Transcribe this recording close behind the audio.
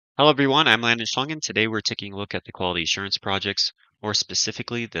Hello everyone, I'm Landon Schlangen. Today we're taking a look at the quality assurance projects, more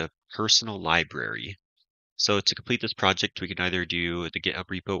specifically the personal library. So to complete this project, we can either do the GitHub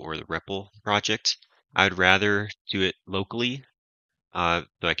repo or the REPL project. I'd rather do it locally, so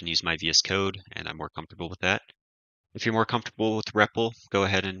I can use my VS Code, and I'm more comfortable with that. If you're more comfortable with REPL, go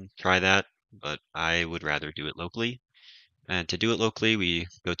ahead and try that, but I would rather do it locally. And to do it locally, we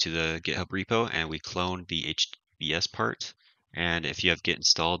go to the GitHub repo and we clone the HTTPS part. And if you have Git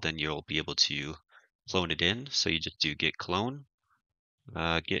installed, then you'll be able to clone it in. So you just do git clone,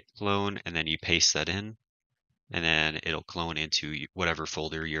 and then you paste that in, and then it'll clone into whatever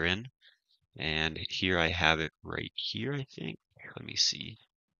folder you're in. And here I have it right here, I think. Let me see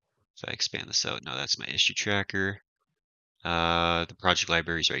if I expand this out. No, that's my issue tracker. The project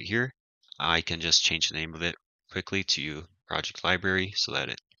library is right here. I can just change the name of it quickly to project library so that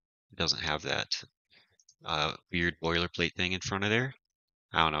it doesn't have that weird boilerplate thing in front of there.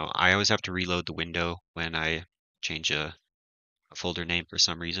 I don't know. I always have to reload the window when I change a folder name for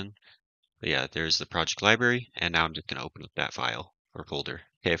some reason. But yeah, there's the project library, and now I'm just going to open up that file or folder.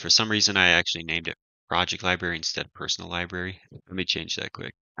 Okay, for some reason I actually named it project library instead of personal library. Let me change that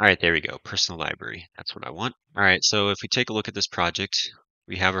quick. All right, there we go. Personal library. That's what I want. All right, so if we take a look at this project,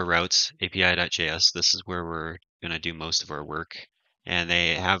 we have our routes, api.js. This is where we're going to do most of our work. And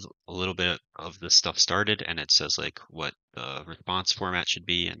they have a little bit of the stuff started, and it says like what the response format should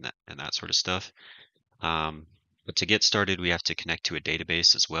be and that sort of stuff. But to get started, we have to connect to a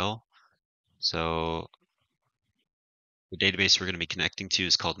database as well. So the database we're going to be connecting to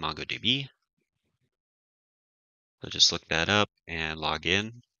is called MongoDB. So just look that up and log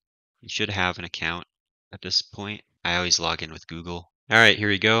in. You should have an account at this point. I always log in with Google. All right, here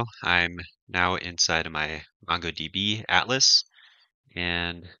we go. I'm now inside of my MongoDB Atlas.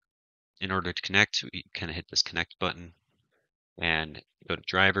 And in order to connect, we kind of hit this connect button and go to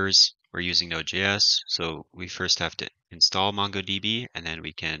drivers. We're using Node.js, so we first have to install MongoDB, and then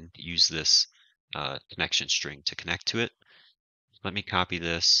we can use this connection string to connect to it. Let me copy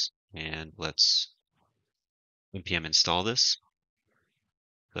this, and let's npm install this.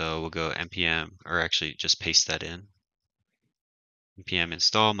 So we'll go npm, or actually just paste that in. npm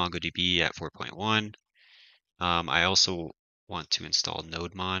install MongoDB at 4.1. I also want to install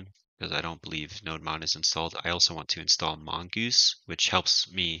NodeMon because I don't believe NodeMon is installed. I also want to install Mongoose, which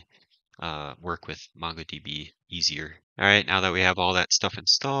helps me work with MongoDB easier. All right, now that we have all that stuff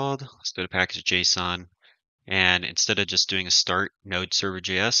installed, let's go to package.json. And instead of just doing a start node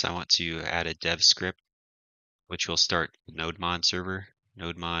server.js, I want to add a dev script, which will start the NodeMon server,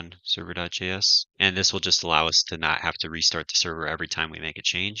 NodeMon server.js. And this will just allow us to not have to restart the server every time we make a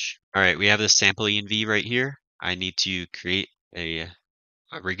change. All right, we have this sample env right here. I need to create a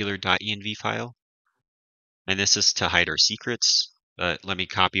regular .env file. And this is to hide our secrets. But let me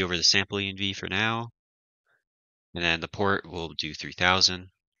copy over the sample env for now. And then the port will do 3000.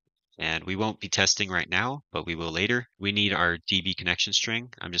 And we won't be testing right now, but we will later. We need our DB connection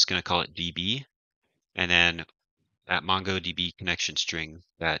string. I'm just going to call it DB. And then that MongoDB connection string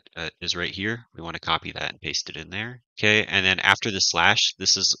that is right here, we want to copy that and paste it in there. Okay, and then after the slash,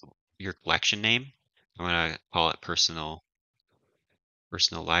 this is your collection name. I'm going to call it personal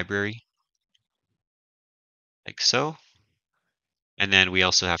library, like so. And then we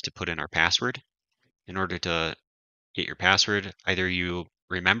also have to put in our password. In order to get your password, either you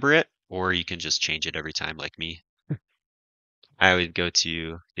remember it or you can just change it every time like me. I would go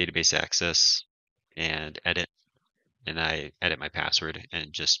to database access and edit, and I edit my password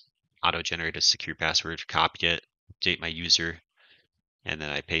and just auto-generate a secure password, copy it, update my user, and then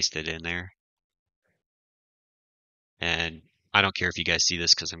I paste it in there. And I don't care if you guys see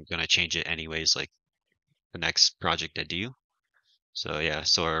this because I'm going to change it anyways, like the next project I do. So yeah,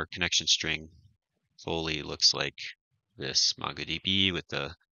 so our connection string fully looks like this MongoDB with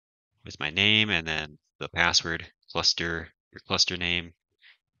my name, and then the password, cluster, your cluster name,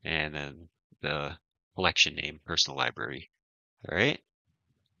 and then the collection name, personal library. All right.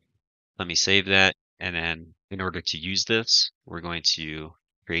 Let me save that. And then in order to use this, we're going to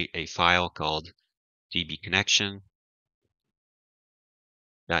create a file called dbconnection.js.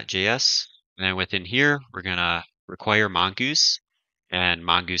 And then within here, we're going to require Mongoose, and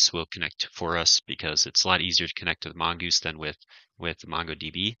Mongoose will connect for us because it's a lot easier to connect with Mongoose than with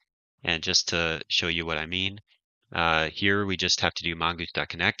MongoDB. And just to show you what I mean, here we just have to do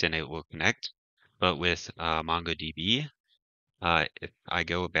mongoose.connect and it will connect. But with MongoDB, if I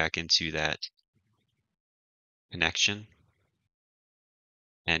go back into that connection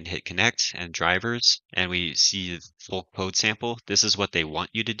and hit connect and drivers, and we see the full code sample, this is what they want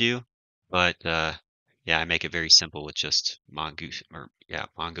you to do. But Yeah, I make it very simple with just mongoose or yeah,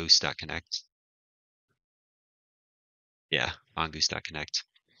 mongoose.connect. Yeah, mongoose.connect.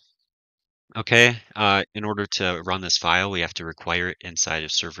 Okay, in order to run this file, we have to require it inside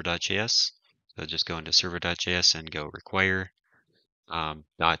of server.js. So just go into server.js and go require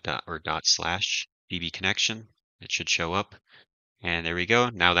dot slash db connection. It should show up. And there we go.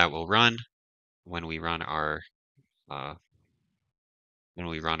 Now that will run when we run our uh,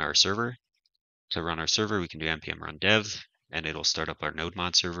 server. To run our server, we can do npm run dev, and it'll start up our node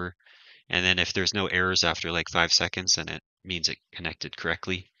mod server. And then if there's no errors after like 5 seconds, then it means it connected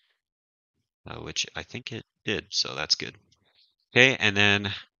correctly, which I think it did. So that's good. Okay, and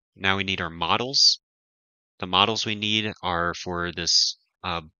then now we need our models. The models we need are for this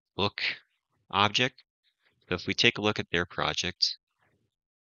book object. So if we take a look at their project,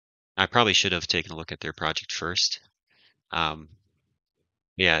 I probably should have taken a look at their project first. Um,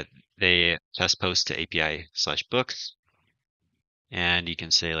 yeah, they test post to API/books, and you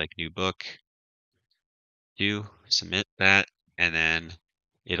can say like new book, do submit that, and then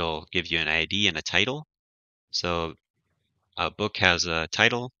it'll give you an ID and a title. So a book has a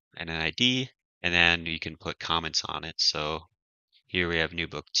title and an ID, and then you can put comments on it. So here we have new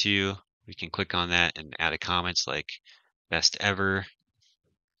book 2. We can click on that and add a comment like best ever,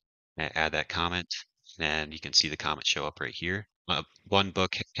 add that comment. Then you can see the comment show up right here. One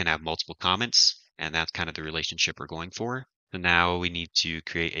book can have multiple comments, and that's kind of the relationship we're going for. So now we need to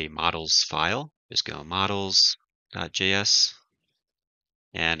create a models file. Just go models.js.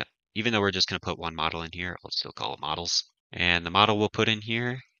 And even though we're just going to put one model in here, I'll still call it models. And the model we'll put in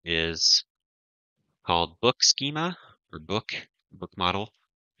here is called book schema or book model.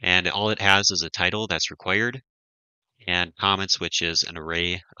 And all it has is a title that's required and comments, which is an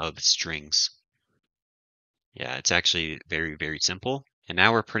array of strings. Yeah, it's actually very, very simple. And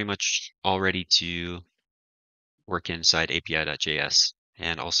now we're pretty much all ready to work inside API.js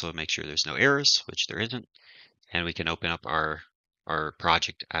and also make sure there's no errors, which there isn't. And we can open up our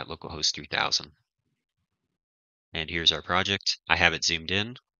project at localhost 3000. And here's our project. I have it zoomed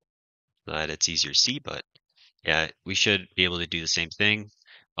in so that it's easier to see, but yeah, we should be able to do the same thing,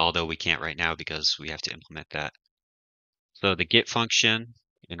 although we can't right now because we have to implement that. So the get function,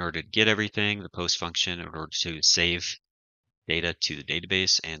 in order to get everything, the post function in order to save data to the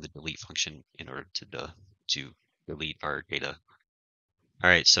database, and the delete function in order to delete our data. All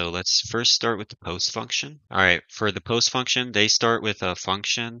right, so let's first start with the post function. All right, for the post function, they start with a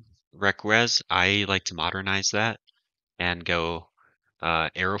function recres. I like to modernize that and go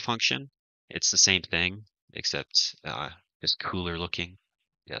arrow function. It's the same thing, except just cooler looking.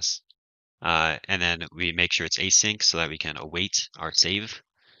 Yes. And then we make sure it's async so that we can await our save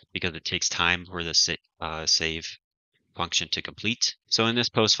because it takes time for the save function to complete. So in this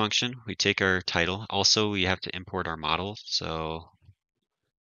post function, we take our title. Also, we have to import our model. So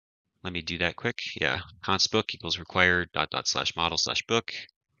let me do that quick. Yeah, const book equals required // model / book.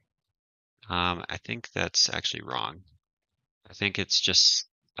 I think that's actually wrong. I think it's just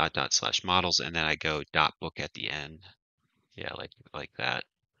 // models, and then I go .book at the end. Yeah, like that.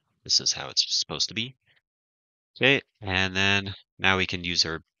 This is how it's supposed to be. Okay, and then now we can use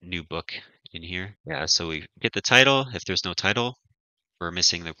our new book in here. Yeah, so we get the title. If there's no title, we're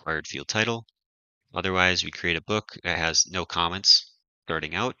missing the required field title. Otherwise, we create a book that has no comments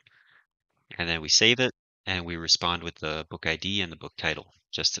starting out, and then we save it, and we respond with the book ID and the book title,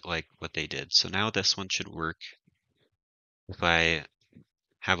 just like what they did. So now this one should work. If I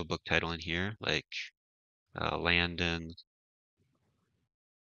have a book title in here, like Landon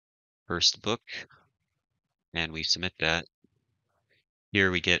first book, and we submit that. Here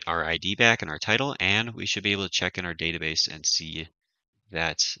we get our ID back and our title, and we should be able to check in our database and see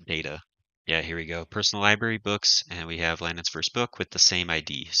that data. Yeah, here we go. Personal library books, and we have Landon's first book with the same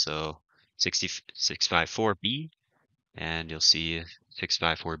ID. So 654B, and you'll see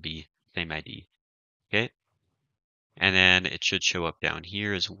 654B, same ID. Okay. And then it should show up down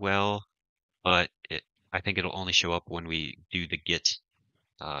here as well, but I think it'll only show up when we do the get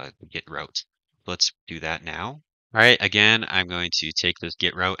route. Let's do that now. All right, again, I'm going to take this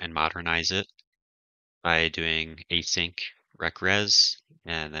get route and modernize it by doing async recres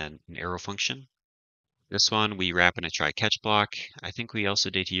and then an arrow function. This one we wrap in a try catch block. I think we also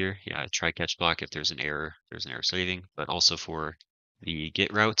did here, yeah, try catch block if there's an error saving, but also for the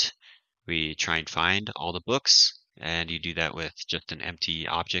get route, we try and find all the books, and you do that with just an empty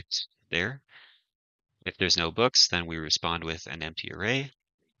object there. If there's no books, then we respond with an empty array.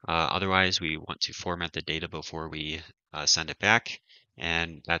 Otherwise, we want to format the data before we send it back.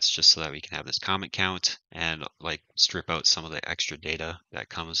 And that's just so that we can have this comment count and like strip out some of the extra data that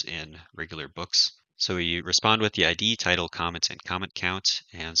comes in regular books. So we respond with the ID, title, comments, and comment count.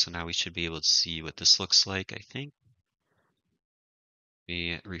 And so now we should be able to see what this looks like, I think. Let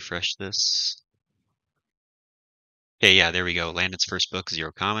me refresh this. Okay, yeah, there we go. Landon's first book,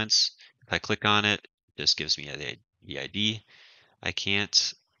 0 comments. If I click on it, this gives me the ID. I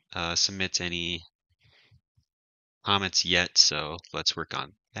can't submit any comments yet, so let's work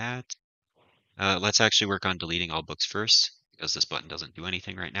on that. Let's actually work on deleting all books first, because this button doesn't do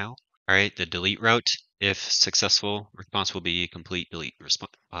anything right now. All right, the delete route, if successful, response will be complete delete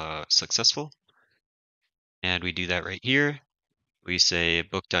successful. And we do that right here. We say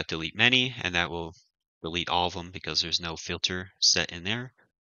book.delete many, and that will delete all of them because there's no filter set in there.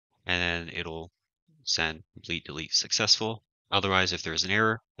 And then it'll send complete delete successful. Otherwise, if there's an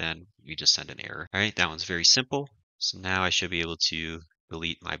error, then we just send an error. All right, that one's very simple. So now I should be able to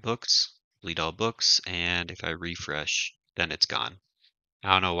delete my books, delete all books, and if I refresh, then it's gone.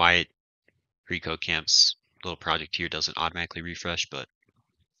 I don't know why FreeCodeCamp's little project here doesn't automatically refresh, but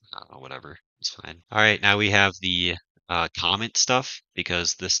whatever, it's fine. All right, now we have the comment stuff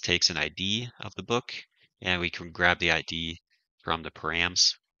because this takes an ID of the book, and we can grab the ID from the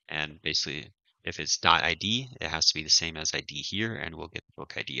params, and basically, if it's .id, it has to be the same as ID here, and we'll get the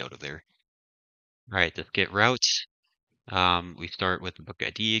book ID out of there. All right, the get route. We start with the book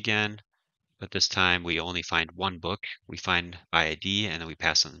ID again, but this time we only find one book. We find by ID, and then we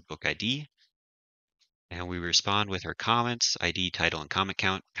pass on the book ID. And we respond with our comments, ID, title, and comment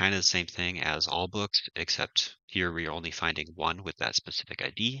count, kind of the same thing as all books, except here we're only finding one with that specific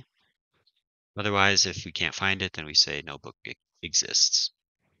ID. Otherwise, if we can't find it, then we say no book exists.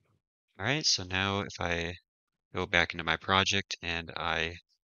 All right, so now if I go back into my project and I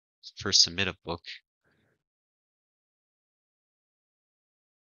first submit a book,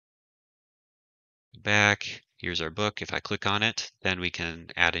 back, here's our book. If I click on it, then we can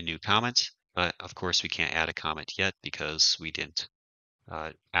add a new comment. But of course, we can't add a comment yet because we didn't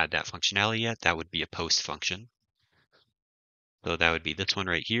add that functionality yet. That would be a post function. So that would be this one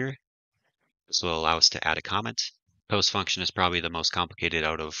right here. This will allow us to add a comment. Post function is probably the most complicated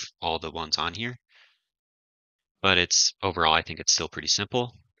out of all the ones on here, but it's overall, I think it's still pretty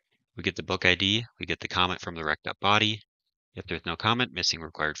simple. We get the book ID, we get the comment from the rec.body. If there's no comment, missing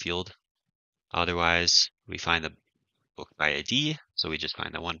required field. Otherwise, we find the book by ID, so we just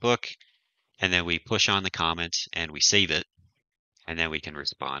find the one book, and then we push on the comment and we save it, and then we can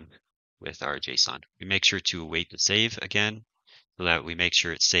respond with our JSON. We make sure to await the save again, so that we make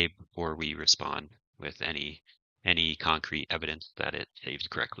sure it's saved before we respond with any concrete evidence that it saved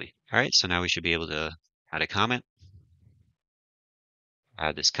correctly. All right, so now we should be able to add a comment,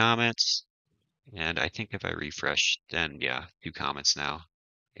 add this comment, and I think if I refresh, then yeah, 2 comments now.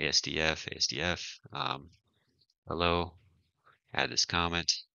 ASDF, hello, add this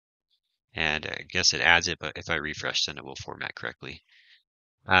comment, and I guess it adds it, but if I refresh, then it will format correctly.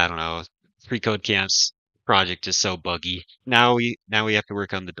 I don't know. FreeCodeCamp's project is so buggy. Now we have to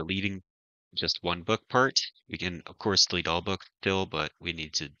work on the deleting just one book part. We can, of course, delete all books still, but we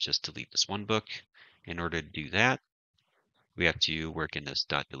need to just delete this one book. In order to do that, we have to work in this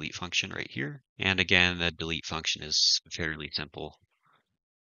 .delete function right here. And again, the delete function is fairly simple.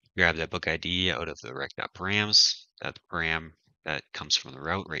 Grab that book ID out of the rec.params, that param that comes from the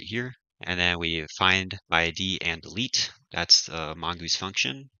route right here. And then we find by ID and delete. That's the mongoose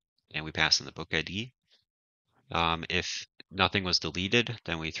function. And we pass in the book ID. If nothing was deleted,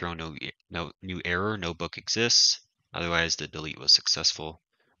 then we throw no new error, no book exists. Otherwise, the delete was successful.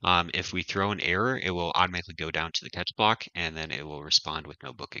 If we throw an error, it will automatically go down to the catch block, and then it will respond with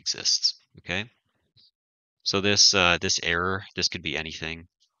no book exists. Okay. So this error, this could be anything,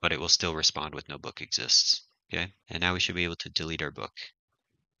 but it will still respond with no book exists. Okay. And now we should be able to delete our book.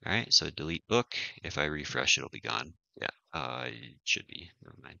 All right. So delete book. If I refresh, it'll be gone. Yeah. It should be.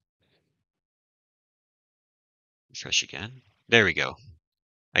 Never mind. Refresh again. There we go.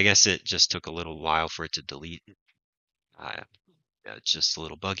 I guess it just took a little while for it to delete. Yeah, it's just a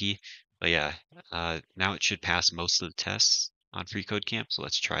little buggy. But yeah, now it should pass most of the tests on FreeCodeCamp. So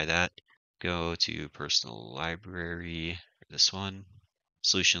let's try that. Go to personal library, this one,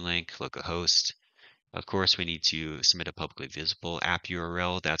 solution link, localhost. Of course, we need to submit a publicly visible app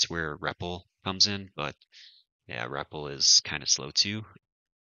URL. That's where REPL comes in. But yeah, REPL is kind of slow too.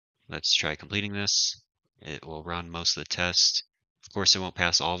 Let's try completing this. It will run most of the tests. Of course, it won't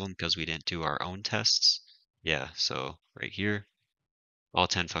pass all of them because we didn't do our own tests. Yeah, so right here, all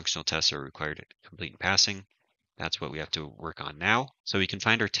 10 functional tests are required to complete and passing. That's what we have to work on now. So we can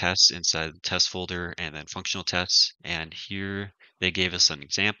find our tests inside the test folder and then functional tests. And here they gave us an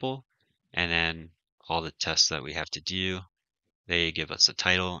example and then all the tests that we have to do. They give us a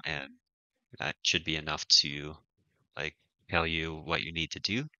title and That should be enough to like tell you what you need to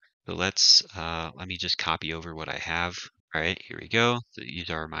do. So let me just copy over what I have. All right, here we go. So these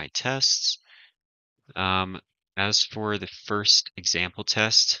are my tests. Um, as for the first example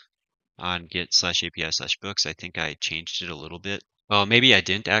test on get/API/books, I think I changed it a little bit. Well, maybe I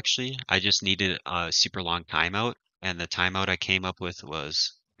didn't actually. I just needed a super long timeout, and the timeout I came up with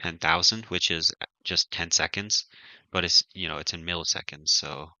was 10,000, which is just 10 seconds, but it's in milliseconds,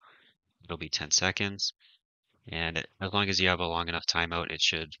 so it'll be 10 seconds. And as long as you have a long enough timeout, it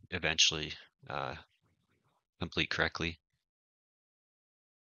should eventually uh, complete correctly.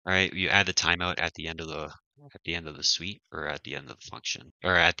 All right, you add the timeout at the end of the suite or at the end of the function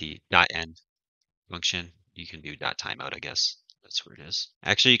or at the .end function. You can do .timeout, I guess. That's where it is.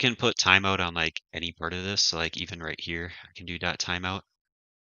 Actually, you can put timeout on like any part of this. So like even right here, I can do .timeout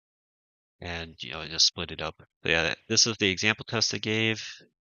and just split it up. So yeah, this is the example test I gave.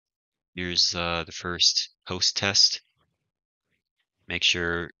 Here's the first post test. Make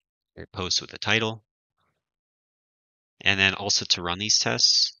sure it posts with the title. And then also to run these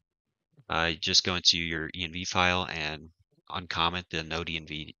tests, just go into your env file and uncomment the node env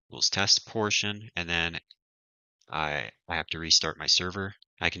equals test portion, and then I have to restart my server.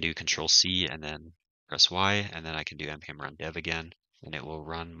 I can do Control C and then press Y, and then I can do npm run dev again, and it will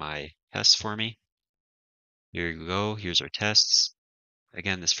run my tests for me. Here you go. Here's our tests.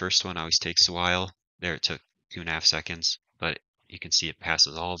 Again, this first one always takes a while. There it took 2.5 seconds, but you can see it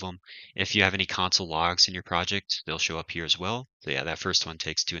passes all of them. If you have any console logs in your project, they'll show up here as well. So yeah, that first one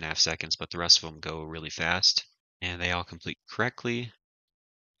takes 2.5 seconds, but the rest of them go really fast and they all complete correctly.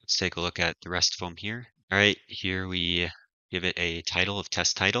 Let's take a look at the rest of them here. All right, here we give it a title of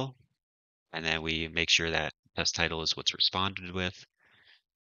test title, and then we make sure that test title is what's responded with.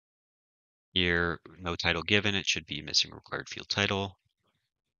 Here, no title given, it should be missing required field title.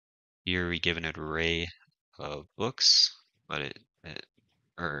 Here we give an array of books, but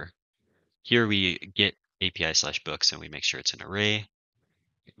or here we get API/books and we make sure it's an array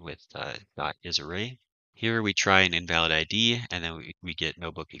with .isArray. Here we try an invalid ID and then we get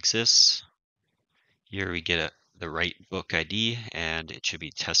no book exists. Here we get the right book ID and it should be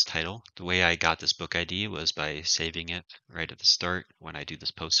test title. The way I got this book ID was by saving it right at the start when I do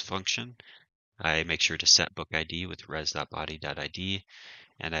this post function. I make sure to set book ID with res.body.id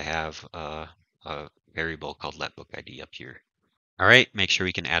and I have a variable called letBookID up here. All right, make sure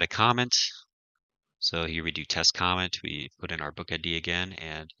we can add a comment. So here we do test comment. We put in our book ID again,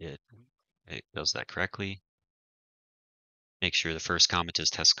 and it does that correctly. Make sure the first comment is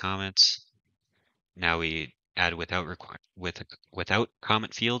test comment. Now we add without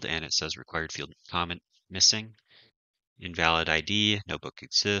comment field, and it says required field comment missing. Invalid ID, no book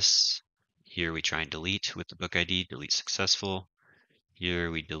exists. Here we try and delete with the book ID, delete successful.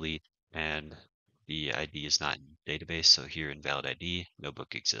 Here we delete and the ID is not in database, so here invalid ID, no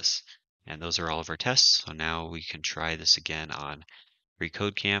book exists. And those are all of our tests. So now we can try this again on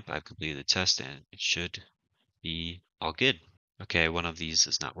FreeCodeCamp. I've completed the test and it should be all good. Okay, one of these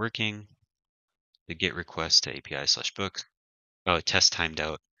is not working. The get request to API/book. Oh, test timed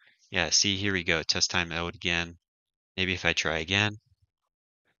out. Yeah, see, here we go. Test timed out again. Maybe if I try again.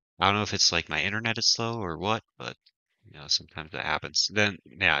 I don't know if it's like my internet is slow or what, but sometimes that happens. Then,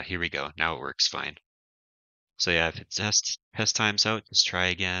 yeah, here we go. Now it works fine. So yeah, if it test times out, just try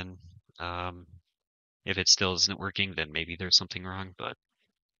again. If it still isn't working, then maybe there's something wrong, but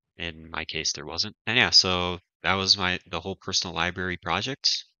in my case, there wasn't. And yeah, so that was the whole personal library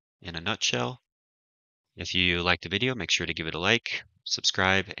project in a nutshell. If you liked the video, make sure to give it a like,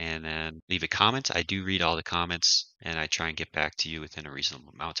 subscribe, and then leave a comment. I do read all the comments and I try and get back to you within a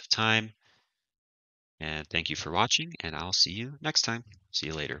reasonable amount of time. And thank you for watching, and I'll see you next time. See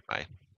you later. Bye.